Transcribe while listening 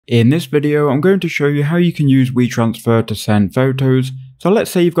In this video, I'm going to show you how you can use WeTransfer to send photos. So let's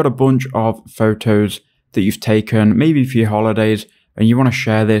say you've got a bunch of photos that you've taken, maybe for your holidays, and you want to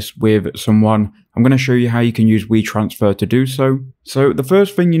share this with someone. I'm going to show you how you can use WeTransfer to do so. So the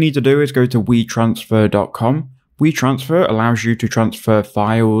first thing you need to do is go to WeTransfer.com. WeTransfer allows you to transfer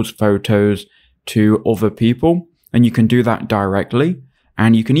files, photos to other people, and you can do that directly.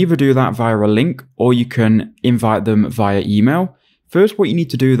 And you can either do that via a link or you can invite them via email. First, what you need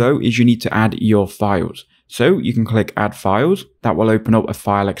to do though is you need to add your files. So you can click add files. That will open up a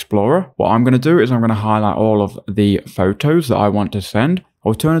file explorer. What I'm going to do is I'm going to highlight all of the photos that I want to send.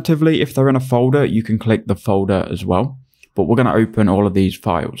 Alternatively, if they're in a folder, you can click the folder as well. But we're going to open all of these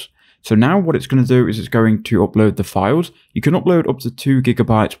files. So now what it's going to do is it's going to upload the files. You can upload up to 2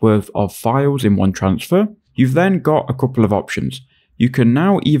 GB worth of files in one transfer. You've then got a couple of options. You can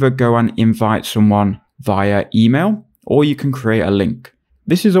now either go and invite someone via email, or you can create a link.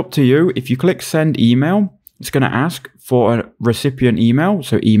 This is up to you. If you click send email, it's going to ask for a recipient email,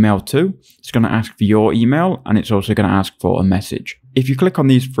 so email to. It's going to ask for your email, and it's also going to ask for a message. If you click on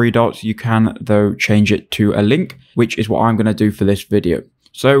these 3 dots, you can though change it to a link, which is what I'm going to do for this video.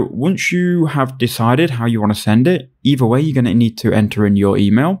 So once you have decided how you want to send it, either way, you're going to need to enter in your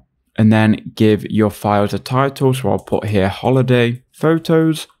email and then give your files a title. So I'll put here holiday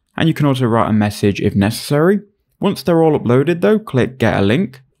photos, and you can also write a message if necessary. Once they're all uploaded though, click get a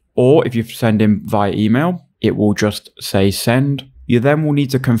link, or if you send in via email, it will just say send. You then will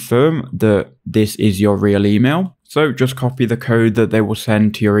need to confirm that this is your real email. So just copy the code that they will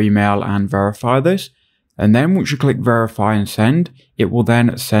send to your email and verify this. And then once you click verify and send, it will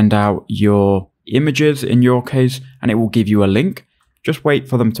then send out your images in your case, and it will give you a link. Just wait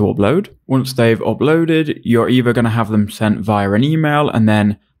for them to upload. Once they've uploaded, you're either going to have them sent via an email, and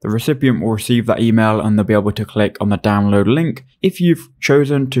then the recipient will receive that email and they'll be able to click on the download link. If you've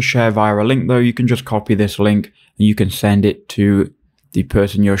chosen to share via a link though, you can just copy this link and you can send it to the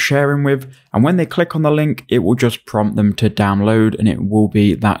person you're sharing with. And when they click on the link, it will just prompt them to download, and it will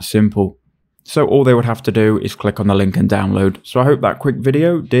be that simple. So all they would have to do is click on the link and download. So I hope that quick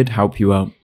video did help you out.